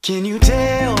Can you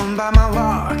tell by my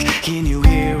walk? Can you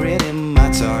hear it in my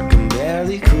talk? I'm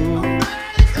barely cool.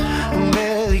 I'm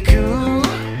barely cool.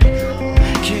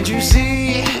 Can't you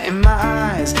see in my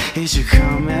eyes? It should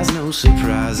come as no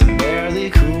surprise. I'm barely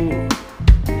cool.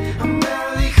 I'm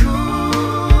barely cool.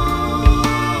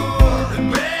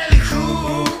 I'm barely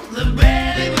cool. The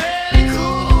barely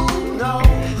cool. No,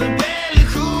 the barely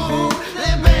cool.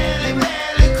 The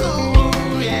barely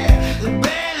cool. Yeah, the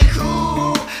barely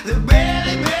cool. The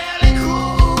barely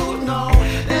cool. No,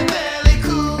 the barely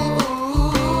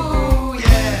cool.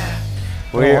 Yeah.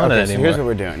 So here's what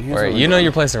we're doing. You know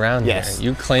your place around Yes. here.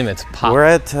 You claim it's pop. We're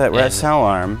at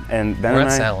Salarm, and Ben We're and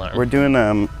at I, Salarm. we're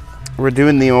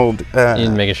doing the old.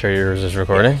 Ian, making sure yours is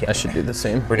recording. I should do the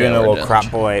same. We're doing a little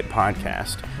Crop Boy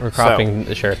podcast. We're cropping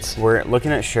the shirts. We're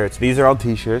looking at shirts. These are all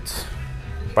T-shirts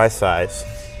by size,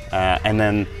 and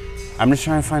then I'm just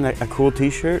trying to find a cool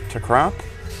T-shirt to crop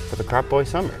for the Crop Boy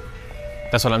summer.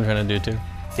 That's what I'm trying to do too.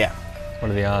 Yeah.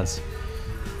 What are the odds?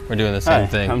 We're doing the same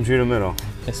thing. I'm Judah Middle.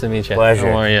 Nice to meet you. Pleasure.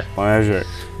 How are you? Pleasure.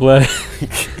 Pleasure.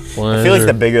 I feel like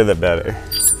the bigger the better.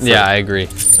 Yeah, I agree.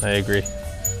 I agree.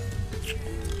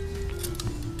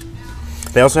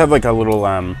 They also have like a little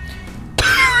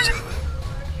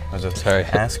Sorry.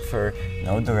 Ask for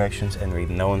no directions and read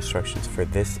no instructions, for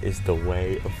this is the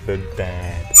way of the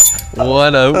dad.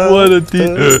 What a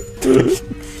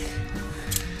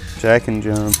Jack and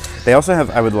John. They also have,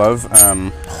 I would love,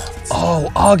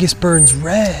 Oh, August Burns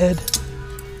Red.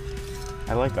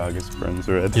 I like August Burns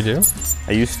Red. You do?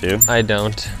 I used to. I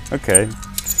don't. Okay.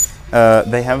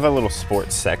 They have a little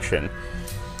sports section.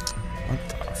 What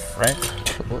the frick?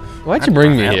 Why'd you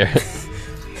bring me here?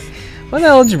 Why the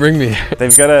hell did you bring me here?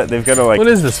 They've got a like What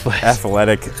is this place?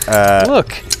 athletic. Look,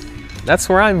 that's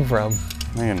where I'm from.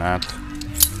 No, you're not.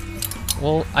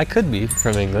 Well, I could be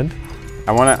from England.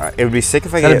 I wanna. It would be sick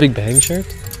if I Is that get a Big Bang shirt?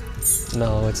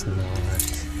 No, it's not.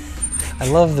 I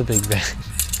love the Big Bang.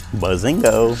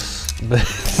 Buzzingo.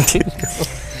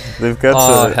 They've got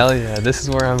Oh, the hell yeah. This is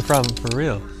where I'm from, for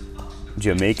real.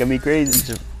 Jamaica me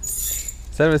crazy. Is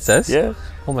that what it says? Yeah.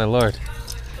 Oh my lord.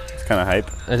 It's kind of hype.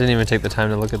 I didn't even take the time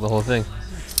to look at the whole thing.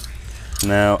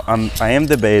 Now, I am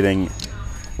debating,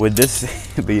 would this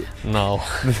be No.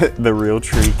 the Real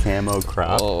Tree camo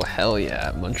crop? Oh, hell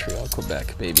yeah. Montreal,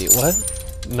 Quebec, baby. What?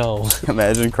 No.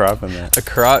 Imagine cropping that. A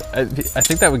crop. I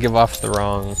think that would give off the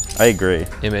wrong I agree.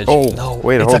 image. Oh, no.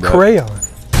 wait, it's hold a up. crayon.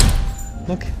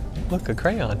 Look, a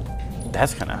crayon.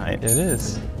 That's kind of hype. It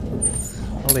is.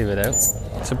 I'll leave it out.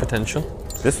 It's a potential.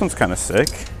 This one's kind of sick.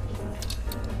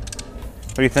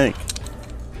 What do you think?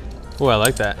 Oh, I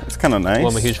like that. It's kind of nice. Well,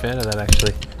 I'm a huge fan of that,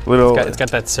 actually. Little. It's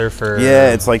got that surfer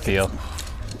Yeah, it's like feel.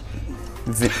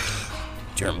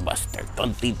 Germbuster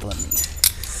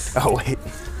 2020. Oh wait.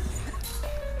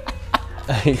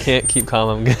 I can't keep calm.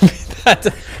 I'm gonna be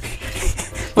that.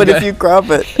 But if you crop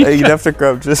it, you'd have to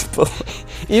crop just below.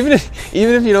 Even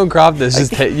if you don't crop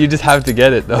this, you just have to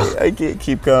get it though. I can't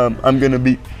keep calm. I'm gonna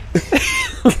be.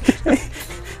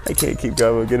 I can't keep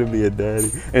calm. I'm gonna be a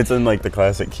daddy. It's in like the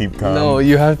classic keep calm. No,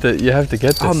 you have to get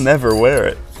this. I'll never wear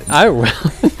it. I will.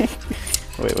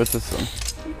 Wait, what's this one?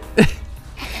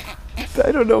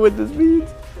 I don't know what this means.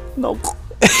 No.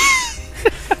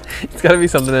 It's got to be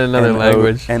something in another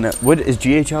language. And what is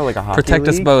GHL like a hockey Protect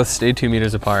league? us both. Stay 2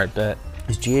 meters apart. Bet.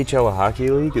 Is GHL a hockey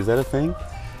league? Is that a thing?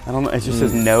 I don't know. It just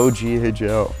says no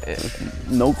GHL.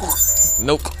 Nope.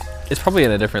 Nope. It's probably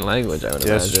in a different language, I would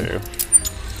That's imagine. true.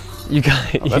 You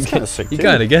got it. Oh, that's kind of sick. You too.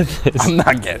 gotta get this. I'm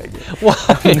not getting it.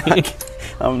 Why?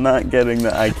 I'm not getting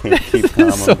that. I can't keep calm.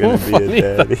 It's so I'm gonna be funny,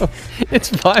 a daddy. though.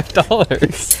 It's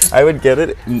 $5. I would get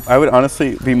it. I would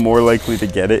honestly be more likely to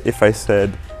get it if it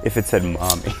said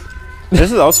mommy. This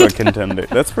is also a contender.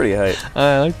 That's pretty hype.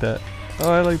 I like that.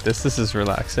 Oh, I like this. This is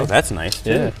relaxing. Oh, that's nice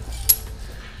too. Yeah.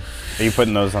 Are you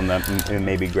putting those on that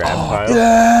maybe grab pile?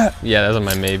 Yeah, that's on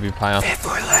my maybe pile. For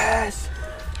less.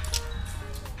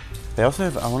 They also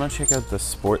have. I want to check out the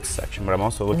sports section, but I'm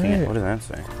also looking at what does that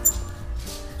say?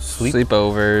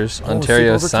 Sleepovers,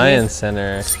 Ontario sleepover Science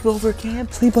Center. Sleepover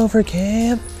camp. Sleepover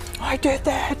camp. I did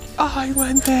that. I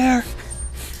went there.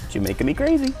 You're making me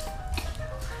crazy.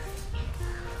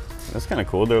 That's kind of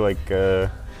cool. They're like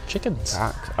Chickens.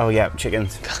 cocks. Oh yeah,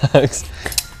 chickens. Cocks.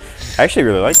 I actually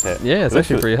really like that. Yeah, it's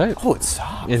actually pretty hype. Oh, it's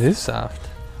soft. It is soft.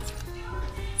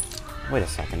 Wait a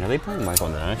second. Are they playing Michael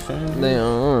Jackson? They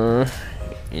are.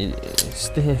 It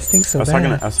stinks so I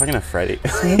was talking to Freddie.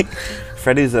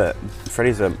 Freddie's a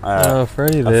Freddie this, firm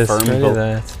Freddie bel-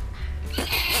 that.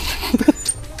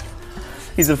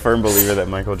 He's a firm believer that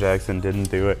Michael Jackson didn't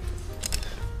do it.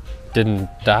 Didn't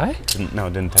die?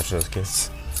 Didn't touch those kids.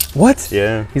 What?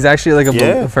 Yeah. He's actually like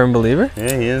Yeah. a firm believer?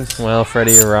 Yeah, he is. Well,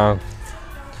 Freddie, you're wrong.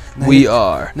 We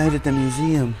are. Night at the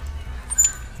museum.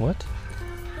 What?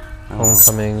 Oh.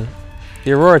 Homecoming.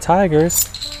 The Aurora Tigers.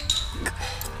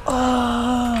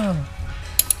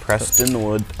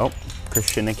 Prestonwood. Oh,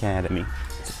 Christian Academy.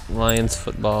 Lions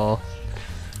football.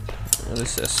 What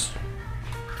is this?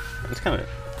 It's kind of.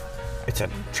 It's a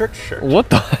church shirt. What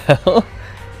the hell?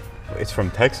 It's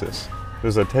from Texas.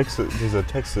 There's a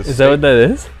Texas. Is that what that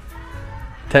is?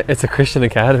 It's a Christian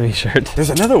Academy shirt. There's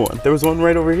another one. There was one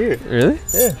right over here. Really?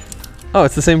 Yeah. Oh,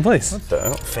 it's the same place. What the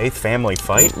hell? Faith Family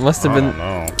Fight? Must have been.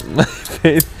 No.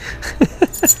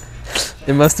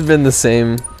 It must have been the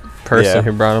same person Yeah.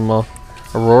 who brought them all.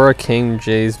 Aurora King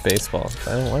Jays baseball.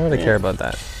 Why would I care about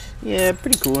that? Yeah,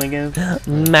 pretty cool, I guess.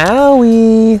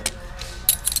 Maui. I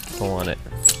want it.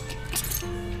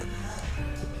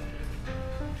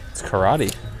 It's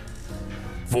karate.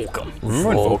 Volcom. Remember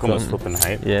when Volcom was flipping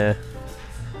hype? Yeah.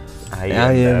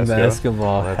 IEM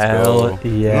basketball. Let's Hell go. yes.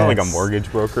 Isn't that like a mortgage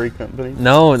brokery company?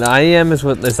 No, the IEM is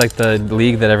what it's like the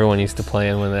league that everyone used to play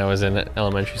in when I was in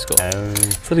elementary school.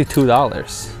 It's literally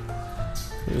 $2.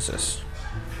 What is this?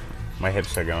 My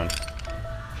hips are going.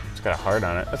 It's got a heart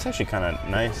on it. That's actually kind of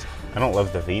nice. I don't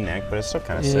love the V-neck, but it's still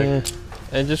kind of sick.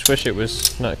 I just wish it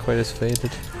was not quite as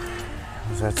faded. What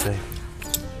does that say?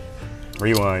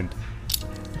 Rewind.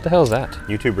 What the hell is that?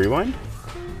 YouTube Rewind?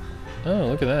 Oh,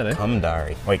 look at that, eh?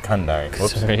 Kundari. Wait, Kundari.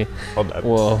 Whoops. Sorry. Hold up.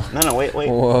 Whoa. No, wait.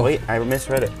 Whoa. Wait, I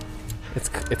misread it. It's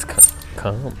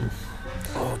calm.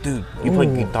 Oh, dude. You play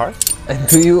guitar?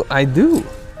 Do you? I do.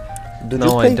 Did No,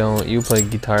 you play? I don't. You play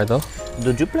guitar though.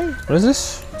 Did you play? What is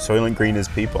this? Soylent Green is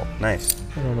people. Nice.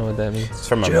 I don't know what that means. It's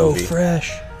from a Joe movie.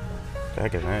 Fresh. What the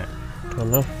heck is that? I don't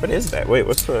know. What is that? Wait,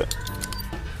 what's the...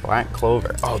 Black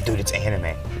Clover. Oh, dude, it's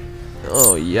anime.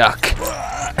 Oh, yuck.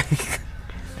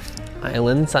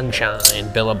 Island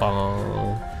Sunshine,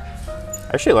 Billabong. I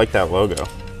actually like that logo.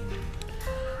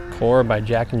 Core by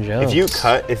Jack and Jones.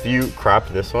 If you crop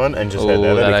this one and just had Oh,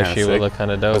 that, that that'd be actually kinda would look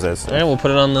kind of dope. What's that say? All right, we'll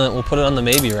put it on the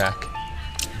maybe rack.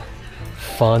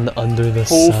 Fun under the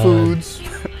Whole sun. Foods.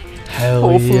 Hell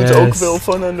Whole Foods yes. Oakville,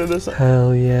 fun under the sun.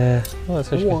 Hell yeah. Oh,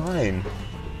 that's actually. Wine.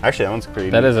 Actually, that one's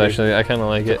pretty That neat, is too. actually. I kind of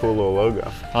like It's a it. cool little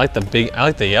logo. I like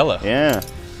the yellow. Yeah.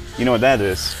 You know what that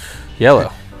is?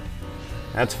 Yellow.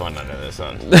 That's fun under the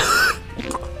sun.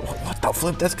 What the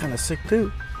flip? That's kind of sick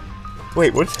too.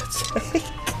 Wait, what does that say?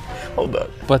 Hold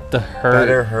up. But the hurt.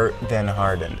 Better hurt than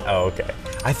hardened. Oh, okay.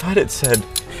 I thought that said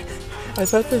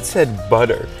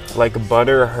butter. Like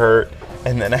butter hurt,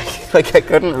 and then I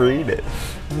couldn't read it.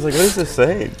 I was like, what is this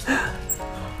saying?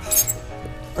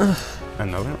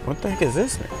 Another? What the heck is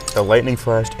this thing? The lightning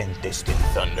flashed and distant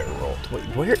thunder rolled. Wait,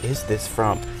 where is this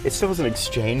from? It still has an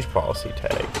exchange policy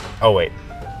tag. Oh wait.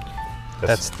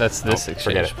 That's this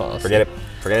exchange policy. Forget it.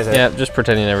 Yeah, just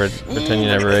pretend you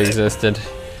never existed.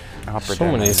 I'll So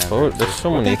pretend many I never photos. There's so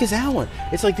What the many. heck is that one?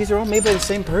 It's like these are all made by the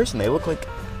same person. They look like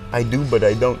I do, but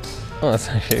I don't. Oh, that's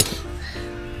actually.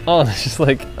 Oh, that's just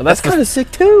like. That's kind of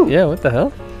sick too. Yeah, what the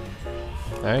hell?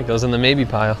 All right, goes in the maybe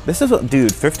pile. This is what,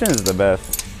 dude. Thrifting is the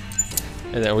best.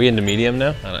 Are we into medium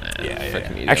now? I don't know. Yeah.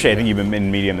 Medium. Actually, I think you've been in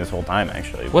medium this whole time.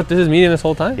 Actually. What? This is medium this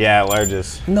whole time? Yeah,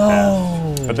 larges.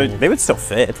 No. But they would still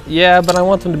fit. Yeah, but I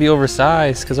want them to be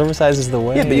oversized because oversized is the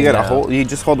way. Yeah, but you gotta now. hold. You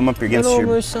just hold them up But against your.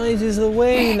 oversized is the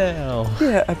way now.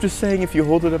 Yeah, I'm just saying if you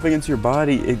hold it up against your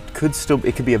body, it could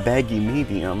be a baggy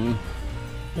medium.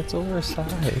 It's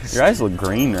oversized. Your eyes look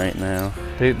green right now.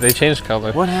 They changed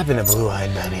color. What happened to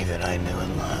Blue-Eyed Benny that I knew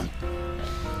and loved?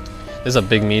 This is a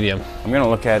big medium. I'm gonna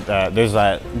look at. There's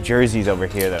jerseys over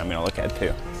here that I'm gonna look at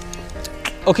too.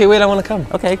 Okay, wait, I want to come.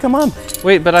 Okay, come on.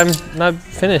 Wait, but I'm not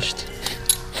finished.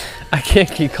 I can't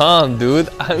keep calm, dude.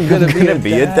 I'm gonna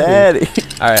be a daddy.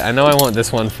 All right, I know I want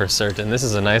this one for certain. This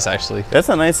is a nice, actually. That's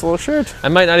a nice little shirt. I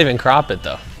might not even crop it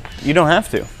though. You don't have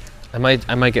to. I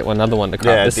might get another one to crop.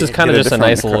 Yeah, this is get kind of a just a different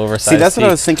nice one to little crop. oversized. See, that's what I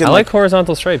tee. was thinking, I like- like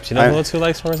horizontal stripes. You know I- who else who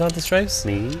likes horizontal stripes?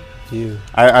 Me? You.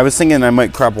 I was thinking I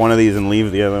might crop one of these and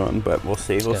leave the other one, but we'll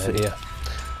see. We'll see. Good idea. All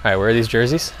right, where are these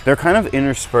jerseys? They're kind of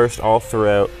interspersed all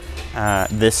throughout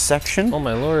this section, Oh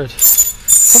my lord.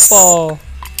 Football.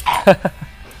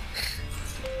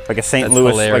 like a St. That's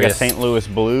Louis, like a hilarious. St. Louis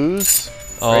Blues.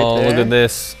 Oh, right look there. at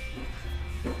this.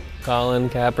 Colin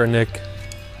Kaepernick.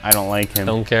 I don't like him.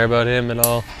 Don't care about him at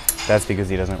all. That's because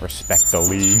he doesn't respect the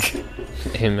league.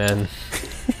 Amen.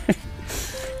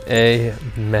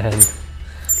 Amen.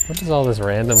 What is all this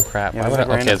random crap? Why would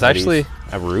I- okay, it's actually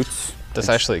Roots, that's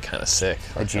actually kind of sick.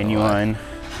 a genuine.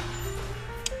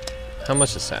 How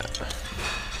much is that?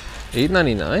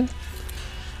 $8.99.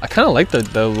 I kind of like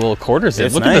the little quarter zip.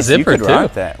 It's Look nice. at the zipper you could too.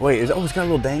 rock that. Wait, it's got a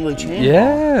little dangly chain.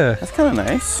 Yeah, That's kind of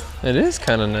nice. it is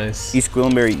kind of nice. East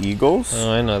Gwillimbury Eagles.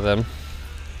 Oh, I know them.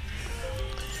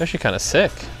 actually kind of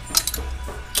sick.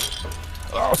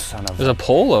 Oh, son of There's a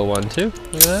polo one too.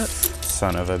 Look at that.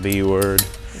 son of a B word.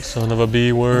 Son of a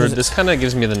B word. This kind of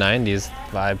gives me the 90s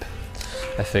vibe,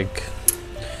 I think.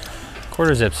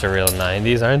 Quarter zips are real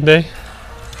 90s, aren't they?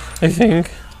 I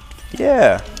think.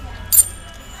 Yeah.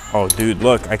 Oh, dude,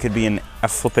 look, I could be a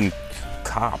flippin'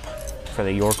 cop for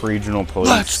the York Regional Police.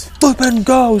 Let's flip and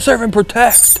go, serve and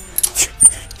protect.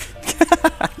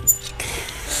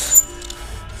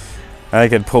 I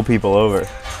could pull people over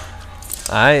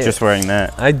just wearing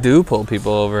that. I do pull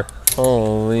people over.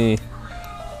 Holy.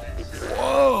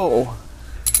 Whoa.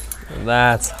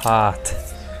 That's hot.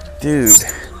 Dude.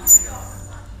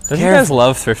 Don't you guys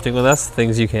love thrifting with us?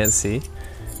 Things you can't see?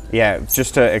 Yeah,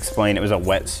 just to explain, it was a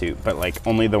wetsuit, but like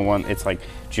only the one, it's like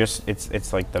just,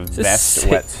 it's like the vest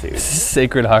wetsuit.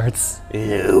 Sacred Hearts.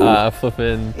 Ew.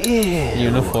 Flippin'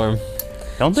 uniform.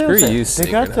 Don't Screw they? you,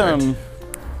 They got Sacred Heart.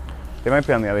 They might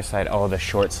be on the other side. Oh, the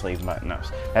short sleeve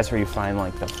button-ups. That's where you find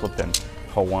like the flippin'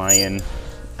 Hawaiian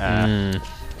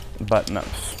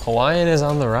button-ups. Hawaiian is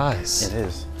on the rise. It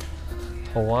is.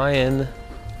 Hawaiian.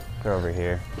 They're over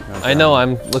here. I know,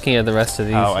 I'm looking at the rest of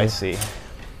these. Oh, I see.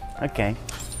 Okay.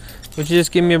 Would you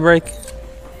just give me a break?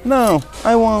 No,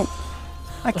 I won't.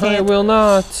 I can't. I will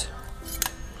not.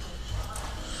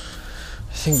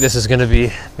 I think this is gonna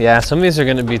be, yeah, some of these are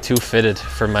gonna be too fitted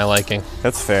for my liking.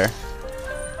 That's fair.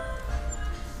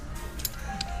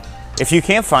 If you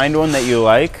can't find one that you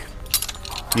like,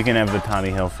 you can have the Tommy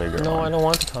Hilfiger No, one. I don't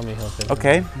want the Tommy Hilfiger.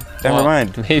 Okay, never Well,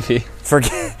 mind. Maybe.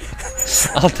 Forget.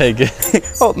 I'll take it.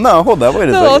 Oh no, hold up, wait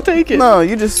a second. I'll take it. No,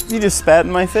 you just spat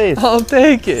in my face. I'll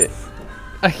take it.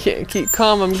 I can't keep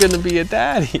calm. I'm gonna be a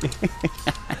daddy.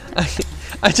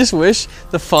 I just wish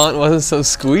the font wasn't so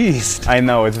squeezed. I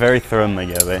know, it's very thrown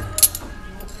together.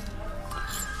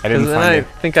 I didn't Then find I it.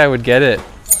 think I would get it,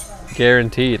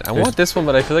 guaranteed. I want this one,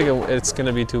 but I feel like it's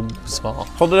gonna be too small.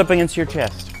 Hold it up against your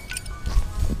chest.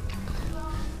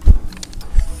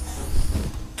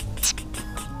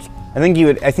 I think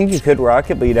you could rock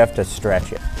it, but you'd have to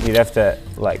stretch it. You'd have to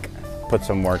like put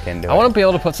some work into it. I want to be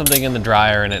able to put something in the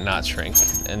dryer and it not shrink,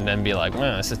 and then be like,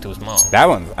 man, this is too small. That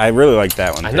one, I really like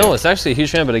that one. I too. know, it's actually a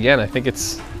huge fan, but again, I think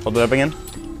it's Hold it up again.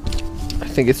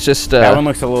 just. That one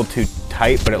looks a little too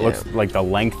tight, but it looks like the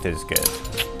length is good.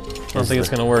 I don't think it's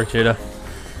gonna work, Judah.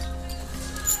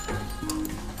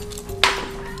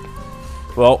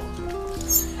 Well,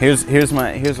 here's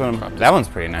what I'm. That one's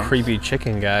pretty nice. Creepy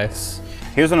chicken, guys.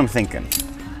 Here's what I'm thinking.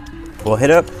 We'll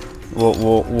hit up.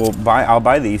 We'll buy. I'll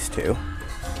buy these two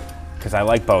because I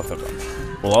like both of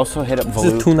them. We'll also hit up This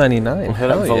is $2.99. We'll hit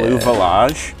up Valou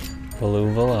Village.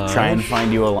 Valou Village. Try and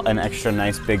find you an extra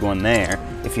nice big one there.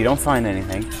 If you don't find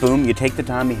anything, boom, you take the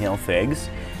Tommy Hilfigs,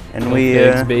 and we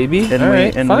Figs, baby. and All we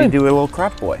right, and fine. we do a little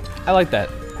crop boy. I like that.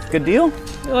 Good deal.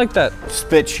 I like that.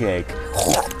 Spit shake.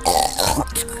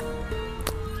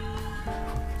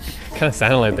 Kind of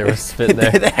sounded like there was spit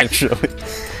there. It actually.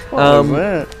 What Um, was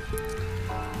that?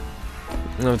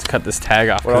 I'm gonna have to cut this tag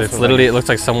off What because else it's was literally, I- it looks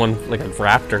like someone, like a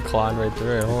raptor clawed right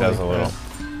through it. It does a little.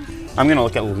 I'm gonna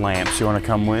look at lamps. You wanna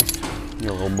come with?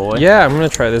 You little boy? Yeah, I'm gonna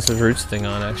try this Roots thing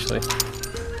on actually.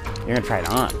 You're gonna try it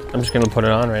on. I'm just gonna put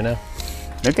it on right now.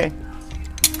 Okay.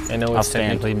 I know I'll it's stand.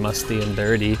 technically musty and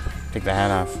dirty. Take the hat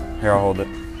off. Here, I'll hold it.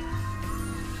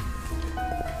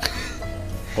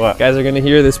 What? Guys are gonna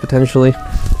hear this potentially.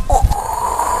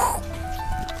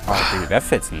 Oh, dude, that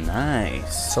fits nice.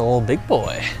 It's a little big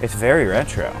boy. It's very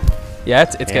retro. Yeah,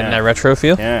 it's getting Yeah. that retro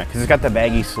feel. Yeah, because it's got the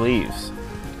baggy sleeves.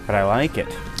 But I like it.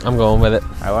 I'm going with it.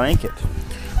 I like it.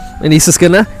 Anissa's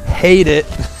gonna hate it.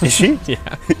 Is she? Yeah.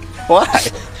 Why?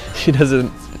 She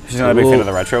doesn't. She's not a big fan of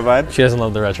the retro vibe? She doesn't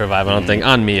love the retro vibe. I don't think,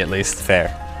 on me at least.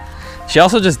 Fair. She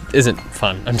also just isn't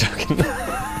fun. I'm joking.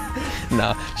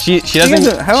 No, she doesn't.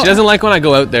 doesn't- how- She doesn't like when I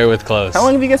go out there with clothes. How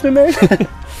long have you guys been married?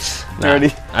 Nah,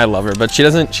 Already? I love her, but she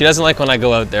doesn't like when I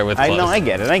go out there with I clothes. know, I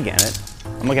get it.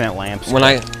 I'm looking at lamps. When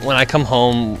I come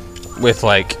home with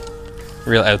like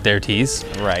real out there tees,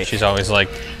 Right. she's always like,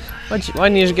 why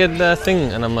didn't you just get the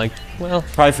thing? And I'm like, well,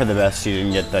 Probably for the best you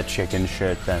didn't get the chicken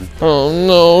shirt then. oh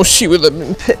no, she would have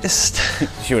been pissed.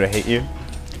 She would have hit you.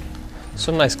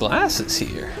 Some nice glasses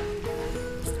here.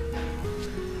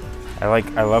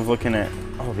 I love looking at,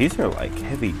 oh, these are like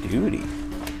heavy duty.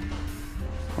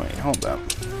 Wait, hold up.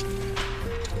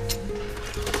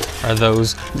 Are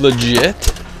those legit?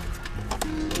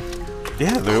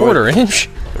 Yeah, they're Quarter inch?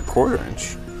 They're quarter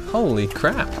inch. Holy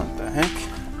crap. What the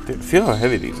heck? Dude, feel how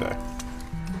heavy these are.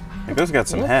 Like, those got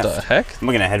some What heft. the heck? I'm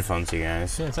looking at headphones, you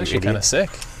guys. Yeah, it's You actually kind of idiot.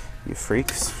 sick. You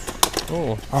freaks.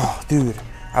 Oh, Oh, dude.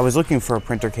 I was looking for a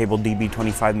printer cable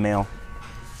DB25 male.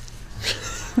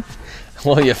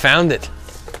 well, you found it.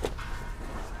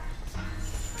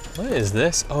 What is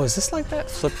this? Oh, is this like that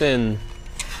flippin'...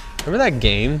 Remember that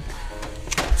game?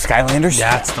 Skylanders?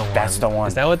 That's the one. That's the one.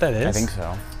 Is that what that is? I think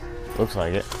so. Looks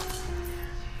like it.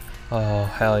 Oh,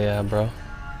 hell yeah, bro.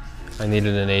 I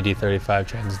needed an 8035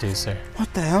 transducer.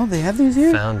 What the hell? They have these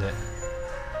here? Found it.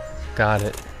 Got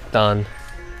it. Done.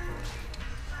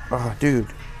 Oh, dude.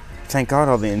 Thank God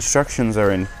all the instructions are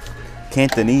in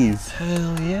Cantonese.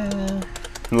 Hell yeah.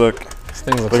 Look. This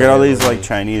thing looks Look at all these really- like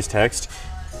Chinese text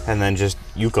and then just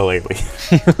ukulele.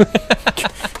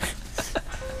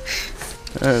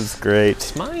 That's great.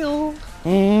 Smile.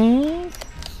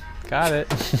 Got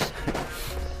it.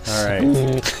 All right.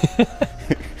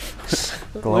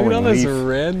 Look Glowing at all this leaf.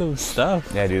 random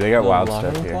stuff. Yeah, dude, they got The wild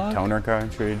alarm stuff here. clock? Toner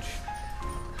cartridge.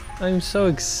 I'm so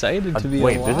excited to be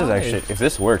Wait, alive. this is actually, if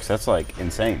this works, that's like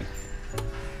insane.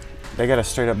 They got a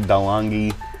straight up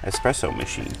DeLonghi espresso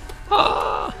machine.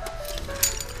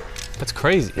 That's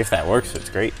crazy. If that works, it's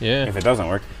great. Yeah. If it doesn't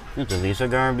work, it's a piece of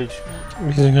garbage. All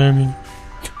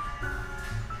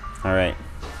All right.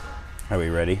 Are we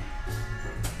ready?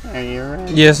 Are you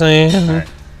ready? Yes, I am. All right.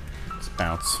 Let's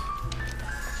bounce.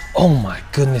 Oh my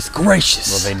goodness gracious.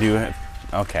 Well, they do have,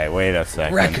 okay, wait a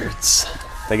second. Records.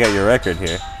 They got your record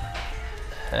here.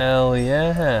 Hell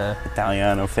yeah.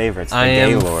 Italiano favorites, the I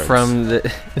am Gaylords. from the...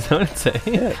 Is that what it say?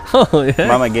 Yeah. Oh yeah.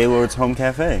 Mama Gaylord's Home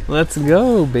Cafe. Let's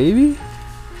go, baby.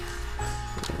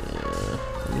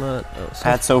 I'm not... Oh, so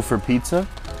Pazzo for pizza.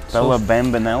 Bella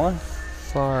Bambinella.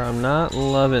 far, I'm not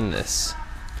loving this.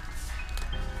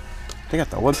 They got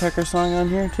the Woodpecker song on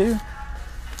here too.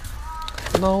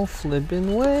 No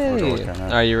flipping We're way. working on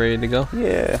it. Are you ready to go?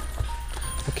 Yeah.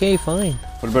 Okay, fine.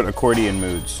 What about accordion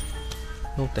moods?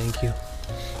 No, thank you.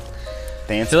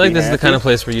 Dance. I feel like Be this is the Happy? kind of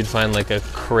place where you'd find like a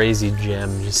crazy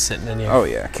gem just sitting in here. Oh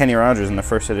yeah, Kenny Rogers in the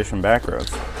first edition Backroads.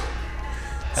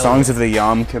 Hell Songs of the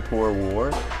Yom Kippur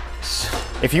War.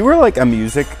 If you were like a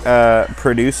music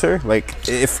producer, like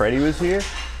if Freddie was here,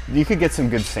 you could get some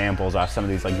good samples off some of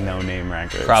these like no-name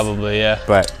records. Probably, yeah.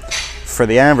 But for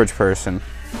the average person,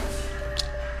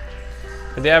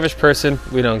 For the average person,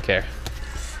 we don't care.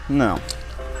 no.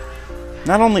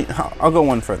 Not only, I'll go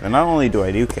one further. Not only do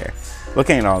I care,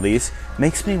 looking at all these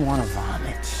makes me want to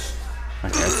vomit.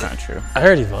 Okay, that's not true. I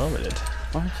already vomited.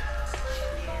 What?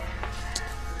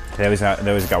 They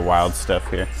always got wild stuff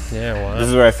here. Yeah, wow. This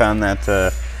is where I found that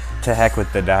to heck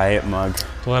with the diet mug.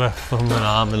 What a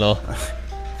phenomenal.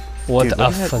 What Dude, a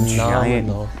look at that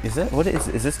phenomenal. giant- Is that what is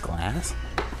this glass?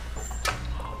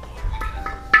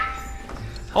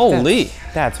 Holy.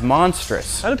 That's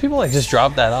monstrous. How do people like just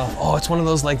drop that off? Oh, it's one of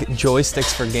those like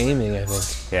joysticks for gaming, I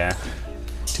think. Yeah.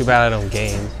 Too bad I don't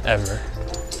game ever.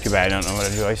 Too bad I don't know what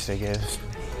a joystick is.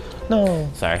 No.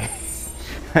 Sorry.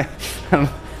 I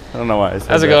don't know why I said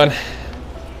How's it that. going?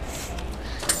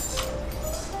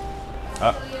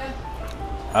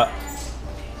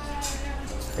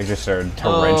 It just started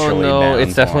torrentially Oh no,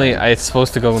 it's definitely, downpouring. it's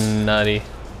supposed to go nutty.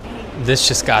 This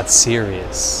just got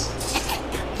serious.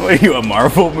 What are you, a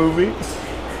Marvel movie?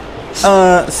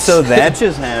 So that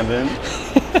just happened.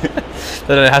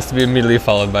 Then it has to be immediately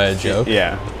followed by a joke.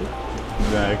 Yeah,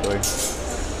 exactly.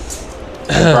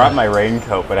 I brought my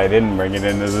raincoat, but I didn't bring it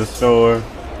into the store.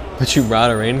 But you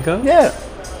brought a raincoat? Yeah.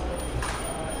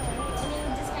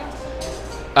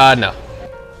 No.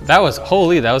 That was,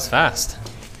 holy, that was fast.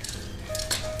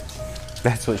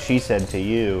 That's what she said to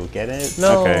you. Get it?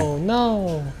 No, Okay.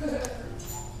 no.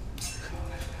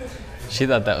 She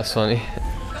thought that was funny.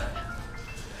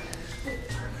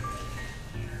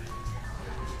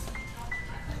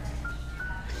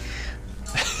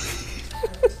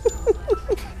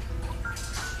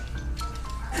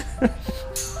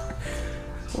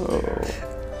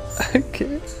 I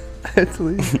can't. It's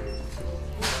leaving.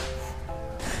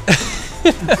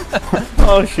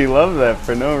 Oh, she loved that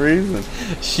for no reason.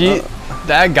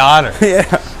 That got her.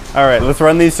 Yeah. All right, let's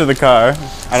run these to the car.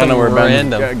 I don't know where Ben's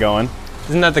random. going.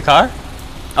 Isn't that the car?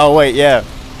 Oh wait, yeah.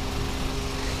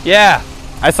 Yeah.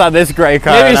 I saw this gray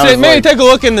car. Maybe, and I was maybe like, take a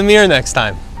look in the mirror next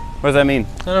time. what does that mean?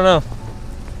 I don't know.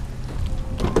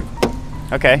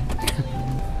 Okay.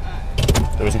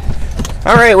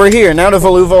 All right, we're here now to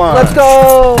Valuvalon. Let's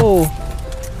go.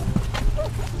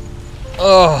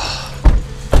 Oh.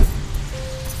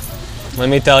 Let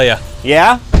me tell you,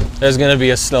 Yeah? there's gonna be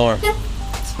a storm,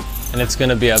 and it's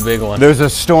gonna be a big one. There's a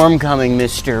storm coming,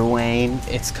 Mr. Wayne.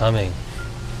 It's coming.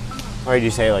 Why did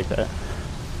you say it like that?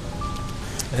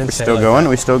 I didn't say it Still like going? that.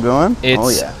 We still going? It's Oh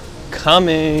yeah.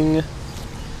 coming.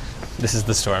 This is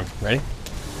the storm. Ready?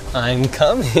 I'm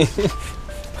coming.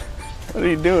 What are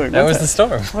you doing? That was the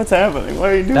storm. What's happening?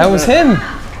 What are you doing? That was him.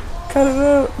 Cut it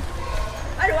out.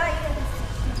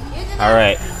 All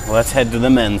right, let's head to the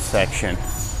men's section.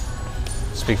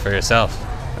 Speak for yourself.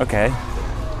 Okay.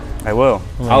 I will.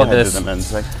 Look I'll at head to this. the men's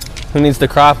section. Who needs to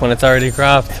crop when it's already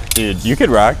cropped? Dude, you could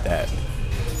rock that.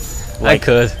 I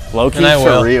could. Low key And I for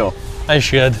will. real. I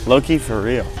should. Low key for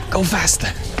real. Go faster.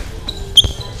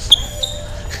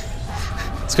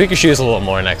 Squeak your shoes a little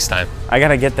more next time. I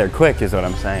gotta get there quick, is what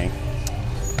I'm saying.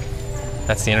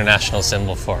 That's the international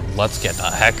symbol for let's get the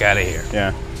heck out of here.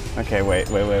 Yeah. Okay, wait.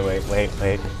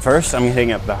 First, I'm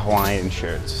hitting up the Hawaiian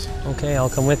shirts. Okay, I'll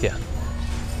come with you.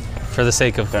 For the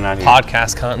sake of They're not here.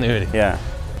 podcast continuity. Yeah.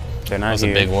 They're not That was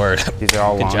here. a big word. These are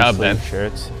all Good long job, sleeve Ben.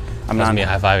 shirts. I'm That's not. me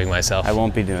high-fiving myself. I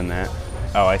won't be doing that.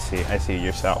 Oh, I see. I see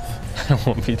yourself. I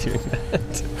won't be doing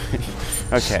that.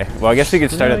 Okay. Well, I guess we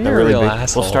could start No, at the you're a really real big.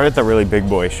 asshole. We'll start at the really big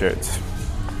boy shirts.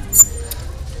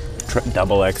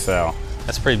 Double XL.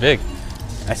 That's pretty big.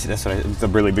 I see. That's what the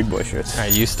really big boy shirts. All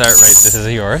right, you start right. This is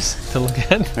yours to look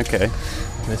at. Okay.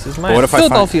 This is mine. what if I find-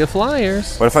 Philadelphia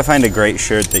Flyers. What if I find a great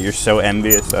shirt that you're so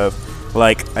envious of?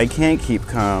 Like, I can't keep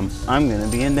calm. I'm gonna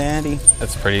be a daddy.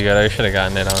 That's pretty good. I should have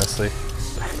gotten it, honestly.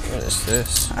 What is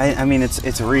this? I mean,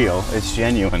 it's real. It's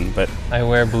genuine, but I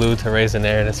wear blue to raise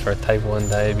awareness for type 1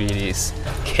 diabetes.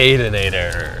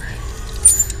 Cadenator.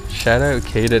 Shout out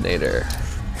Cadenator.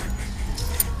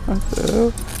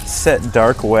 set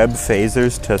dark web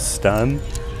phasers to stun.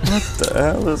 What the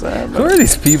hell is that? Who are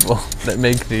these people that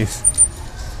make these?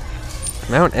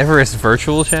 Mount Everest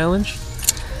virtual challenge?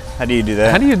 How do you do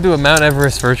that? How do you do a Mount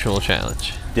Everest virtual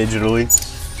challenge? Digitally?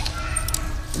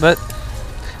 But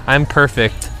I'm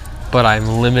perfect, but I'm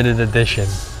limited edition.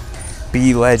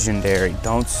 Be legendary.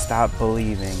 Don't stop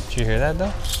believing. Did you hear that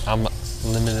though? I'm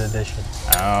limited edition.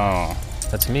 Oh.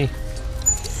 That's me.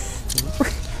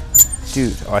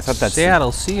 Dude, I thought that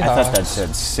Seattle said, Seahawks. I thought that said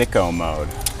sicko mode.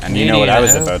 And you know what I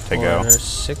was about to go.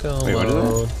 Sicko Wait, what is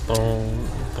mode. Boom,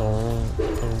 boom,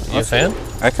 boom. You a fan?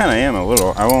 I kind of am a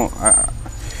little. I won't.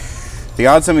 The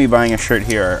odds of me buying a shirt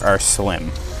here are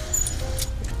slim.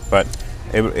 But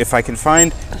if I can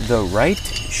find the right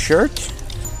shirt,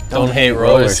 Don't hate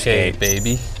roller skate,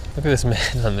 baby. Look at this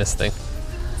man on this thing.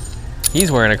 He's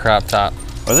wearing a crop top.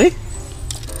 Was he?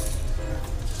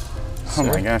 Oh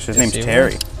Sir? my gosh, his Yes, name's he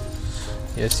Terry. was.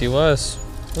 Yes, he was.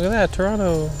 Look at that,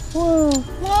 Toronto. Whoa,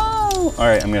 whoa. All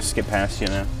right, I'm gonna skip past you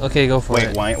now. Okay, go for Wait,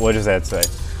 it. wine, what does that say?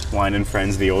 Wine and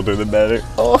friends, the older the better.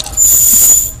 Oh,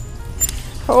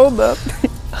 hold up.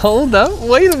 Hold up,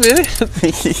 wait a minute.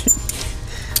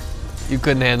 You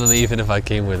couldn't handle it even if I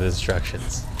came with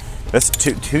instructions. That's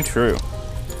too true.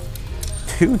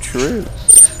 Too true.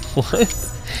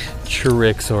 What?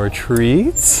 Tricks or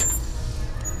treats?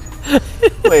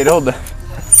 Wait, hold up.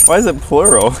 Why is it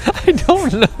plural? I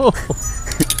don't know.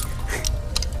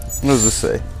 What does this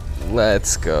say?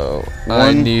 Let's go. I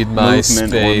One need my movement,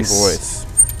 space. One voice.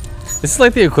 This is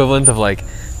like the equivalent of like,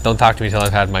 don't talk to me till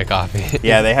I've had my coffee.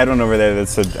 Yeah, they had one over there that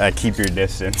said keep your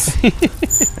distance.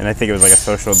 And I think it was like a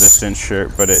social distance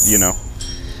shirt, but it, you know.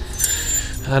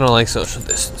 I don't like social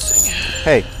distancing.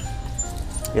 Hey.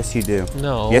 Yes, you do.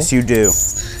 No. Yes, you do.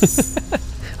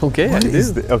 Okay, I What do.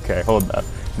 is okay, hold up.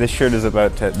 This shirt is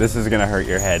about to. This is gonna hurt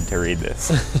your head to read this.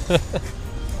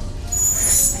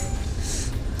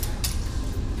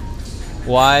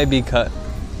 Why? Because.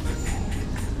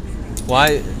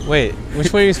 Why? Wait,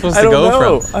 which way are you supposed I to don't go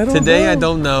know. from? I don't Today I know.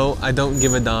 don't know. I don't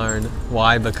give a darn.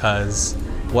 Why? Because.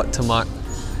 What tomorrow?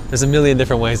 There's a million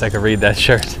different ways I could read that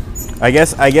shirt. I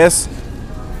guess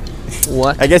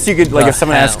What? you could like the if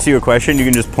someone hell? asks you a question, you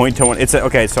can just point to one.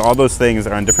 Okay. So all those things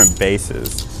are on different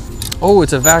bases. Oh,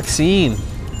 it's a vaccine.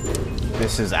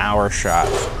 This is our shot.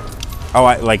 Oh,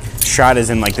 like shot is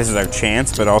in like this is our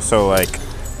chance, but also like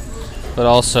But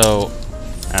also,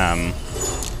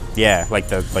 yeah, like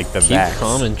the keep vax.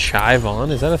 calm and chive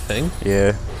on. Is that a thing?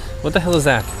 Yeah, What the hell is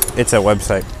that? it's a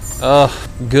website. Ugh.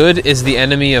 Good is the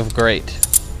enemy of great.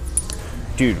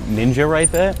 Dude, Ninja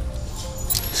write that?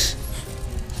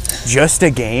 Just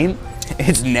a game?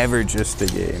 It's never just a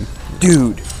game.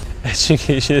 Dude.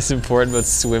 Education is important, but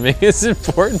swimming is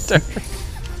important.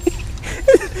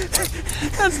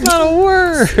 That's not a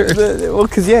word. Well,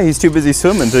 because, yeah, he's too busy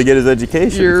swimming to get his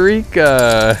education.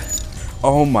 Eureka.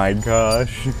 Oh my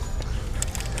gosh.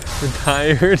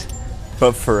 Retired.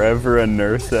 But forever a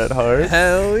nurse at heart.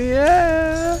 Hell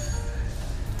yeah.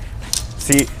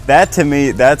 See, that to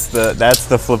me, that's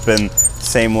the flippin'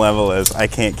 same level as I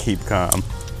can't keep calm.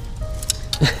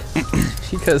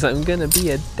 Because I'm gonna be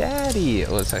a daddy.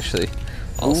 Oh, it's actually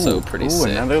also Ooh, pretty ooh,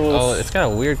 sick. another little Oh, it's got a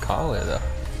weird collar though.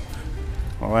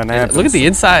 Well, that And happens. look at the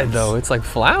inside though. It's like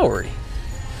flowery.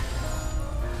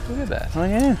 Look at that. Oh,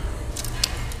 yeah.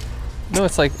 No,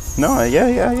 it's like. No,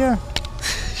 yeah.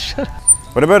 Shut up.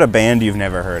 What about a band you've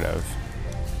never heard of?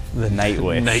 The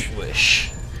Nightwish.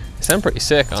 Nightwish. Is sound pretty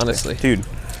sick, honestly. Dude,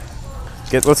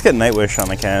 let's get Nightwish on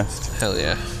the cast. Hell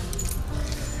yeah.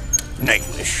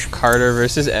 Nightwish. Carter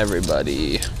versus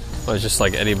everybody. Oh, it's just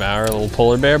like Eddie Bauer, a little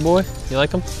polar bear boy. You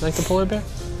like him? Like the polar bear?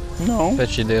 No.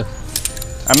 Bet you do.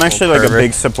 I'm actually like pervert. a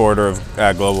big supporter of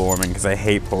global warming because I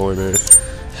hate polar bears.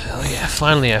 Hell yeah,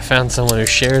 finally I found someone who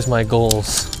shares my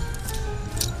goals.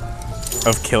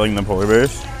 Of killing the polar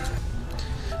bears?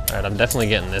 Alright, I'm definitely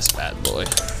getting this bad boy.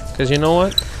 Because you know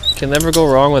what? Can never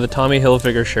go wrong with a Tommy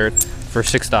Hilfiger shirt for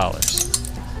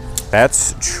 $6.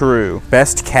 That's true.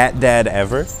 Best cat dad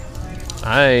ever?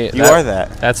 You are that.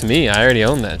 That's me. I already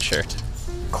own that shirt.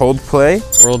 Coldplay?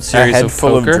 World A Series Head of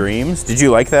Full of Poker. Dreams? Did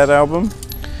you like that album?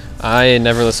 I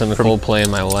never listened to Coldplay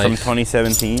in my From life.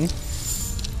 2017?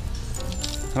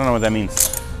 I don't know what that means.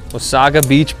 Wasaga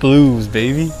Beach Blues,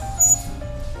 baby.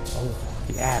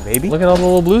 Yeah, baby. Look at all the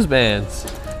little blues bands.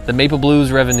 The Maple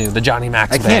Blues Revenue, the Johnny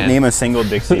Max I Band. can't name a single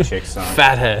Dixie Chicks song.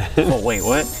 Fathead. Oh, wait,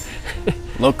 what?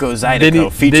 Loco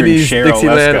Zydeco featuring Diddy's Cheryl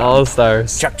Dixieland Lesko,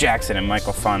 All-Stars. Chuck Jackson and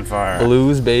Michael Fonfara.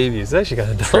 Blues Babies. It's actually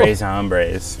kind of dope. Tres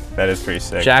Hombres. That is pretty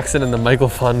sick. Jackson and the Michael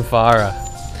Fonfara.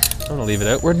 I'm gonna leave it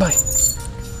out. Where'd my...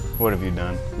 What have you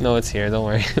done? No, it's here. Don't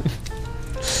worry.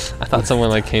 I thought someone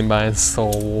like came by and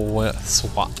swat.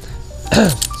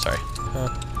 Sorry.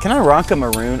 Can I rock a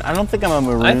maroon? I don't think I'm a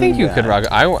maroon I think you guy. could rock.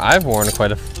 I've worn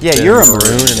quite a Yeah, bit you're of a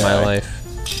maroon in my guy. life.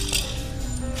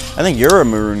 I think you're a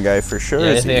maroon guy for sure.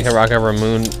 Yeah, I think I can rock a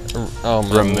Ramoon. Oh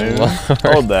my Ramoon? Lord.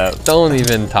 Hold that. Don't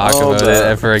even talk Hold about it up.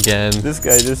 ever again. This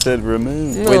guy just said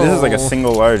Ramoon. Wait, this is like a No.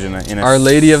 single large in a Our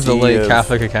Lady of the sea Lake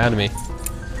Catholic Academy.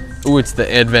 Ooh, it's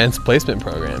the Advanced Placement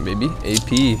Program, baby.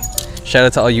 AP. Shout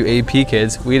out to all you AP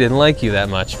kids. We didn't like you that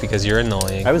much because you're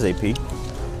annoying. I was AP.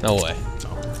 No way.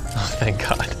 Oh, thank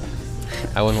God.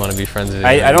 I wouldn't want to be friends with you.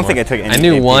 I don't anymore. think I took any I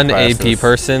knew AP one classes. AP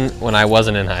person when I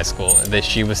wasn't in high school.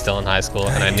 She was still in high school,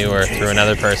 and I knew her through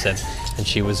another person. And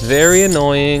she was very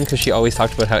annoying because she always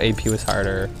talked about how AP was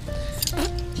harder.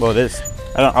 Well, it is.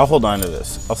 I'll hold on to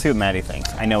this. I'll see what Maddie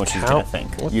thinks. I know what she's How- gonna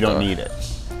think. what You don't the- need it.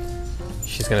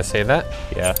 She's gonna say that,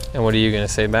 Yeah. and what are you gonna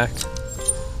say back?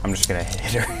 I'm just gonna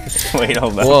hit her. Wait,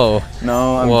 hold on. Whoa.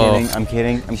 No, I'm Whoa. kidding. I'm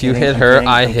kidding. I'm If you kidding. hit I'm her, kidding,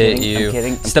 I I'm hit kidding, you. I'm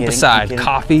kidding. I'm Step kidding, I'm aside. kidding.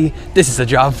 Coffee. This is a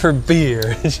job for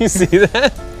beer. Did you see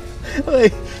that?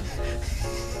 Like,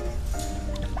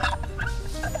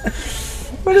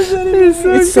 what is that?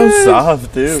 It's so good.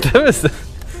 soft, dude. Step aside.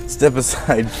 Step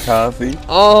aside, coffee.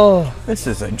 Oh. This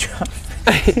is a job.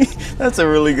 That's a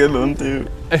really good one too.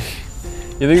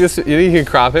 You think you can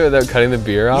crop it without cutting the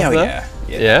beer off? though? Yeah.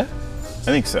 Yeah? I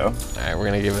think so. All right, we're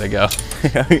gonna give it a go.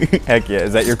 Heck yeah.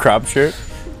 Is that your crop shirt?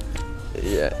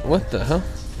 Yeah. What the hell?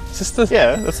 Is this the?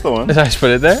 Yeah, that's the one. Did I just put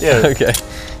it there? Yeah. Okay.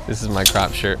 This is my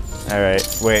crop shirt. All right.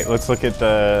 Wait, let's look at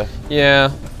the.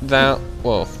 Yeah. That.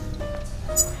 Whoa.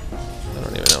 I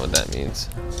don't even know what that means.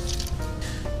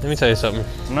 Let me tell you something.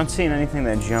 I'm not seeing anything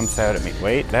that jumps out at me.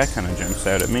 Wait, that kind of jumps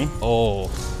out at me. Oh.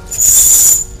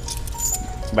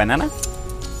 Banana?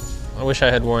 I wish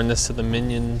I had worn this to the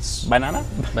Minions. Banana?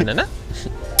 Banana.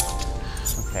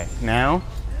 Okay, now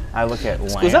I look at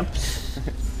lamp. Who's up?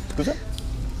 Who's up?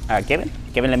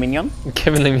 Kevin Le Mignon.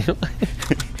 Kevin Lemieux.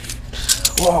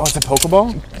 Whoa, it's a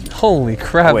Pokeball? Holy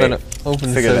crap! Wait, That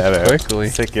opened Figure so that out. quickly.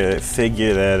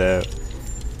 Figure that out.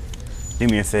 Do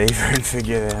me a favor and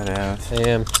figure that out. I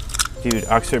am. Dude,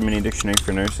 Oxford Mini Dictionary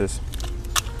for Nurses.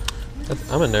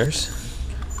 I'm a nurse.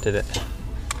 Did it.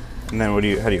 And then how do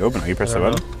you open it? You press the I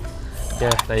don't button? Yeah,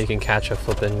 now you can catch a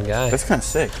flipping guy. That's kind of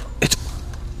sick.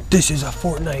 This is a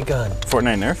Fortnite gun.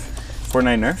 Fortnite Nerf?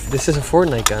 Fortnite Nerf? This is a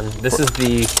Fortnite gun. This is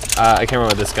the, I can't remember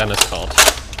what this gun is called.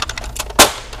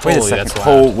 Wait a Holy, second. that's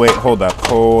loud. Hold up.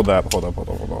 Hold up.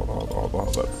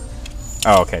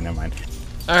 Oh, okay, never mind.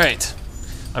 All right,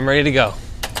 I'm ready to go.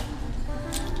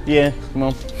 Yeah,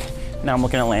 well, now I'm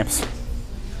looking at lamps.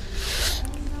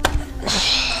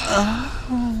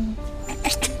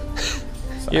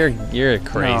 You're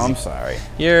crazy. No, I'm sorry.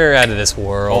 You're out of this Oh,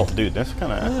 world. dude, that's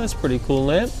kind of... That's a pretty cool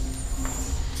lamp.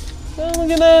 Oh, look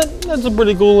at that. That's a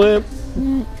pretty cool lamp.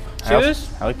 See this?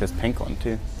 I like this pink one,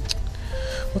 too.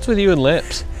 What's with you and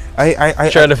lamps? I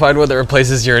Try to find what that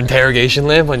replaces your interrogation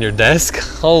lamp on your desk.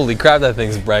 Holy crap, that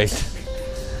thing's bright.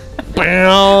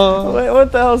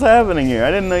 What the hell's happening here?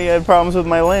 I didn't know you had problems with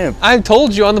my lamp. I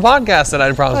told you on the podcast that I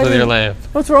had problems with your lamp.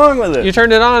 What's wrong with it? You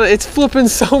turned it on, it's flipping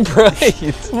so bright.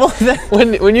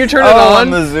 when you turn it Oh, on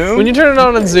on the Zoom? when you turn it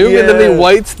on Zoom, it literally Yeah.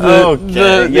 whites the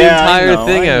Okay. Yeah, I entire know,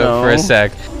 thing I out for know. a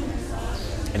sec.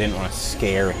 I didn't want to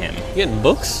scare him. You getting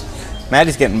books?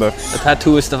 Maddie's getting books. The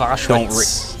Tattooist of Auschwitz.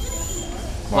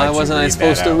 Don't Why Why'd you wasn't I read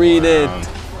supposed that to out read it? loud?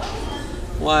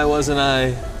 Why wasn't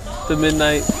I? The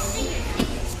Midnight.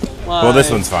 Why? Well,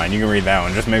 this one's fine. You can read that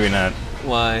one. Just maybe not.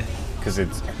 Why? because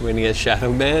it's We're gonna get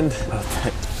shadow banned.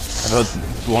 about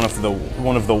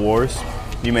one of the wars.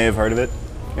 You may have heard of it.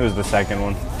 It was the second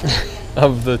one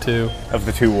Of the two. of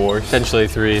the 2 wars. Potentially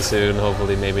 3 soon,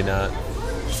 hopefully, maybe not.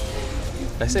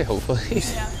 Did I say hopefully?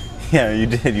 Yeah, you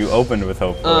did. You opened with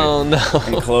hopefully. Oh no.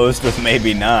 And closed with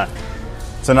maybe not.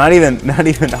 So not even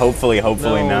hopefully No,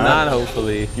 not. not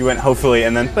hopefully. You went hopefully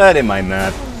and then, but it might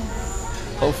not.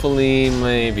 Hopefully,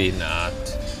 maybe not.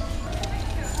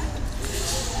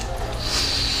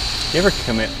 You ever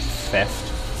commit theft?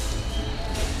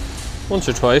 Once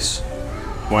or twice.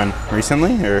 When?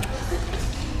 Recently or?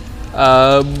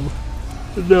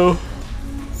 No.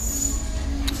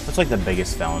 What's like the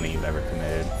biggest felony you've ever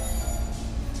committed?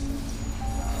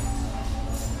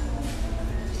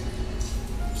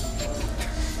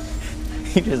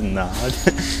 He just nod.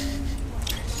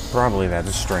 Probably that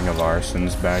string of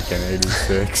arsons back in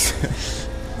 '86.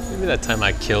 Maybe that time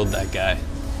I killed that guy.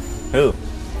 Who?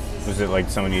 Was it like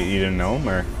someone you didn't know him,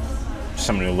 or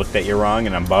someone who looked at you wrong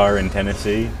in a bar in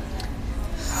Tennessee?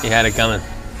 He had it coming.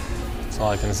 That's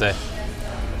all I can say.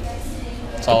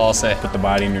 That's all I'll say. Put the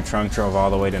body in your trunk, drove all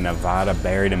the way to Nevada,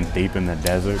 buried him deep in the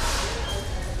desert.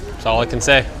 That's all I can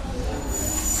say.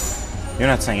 You're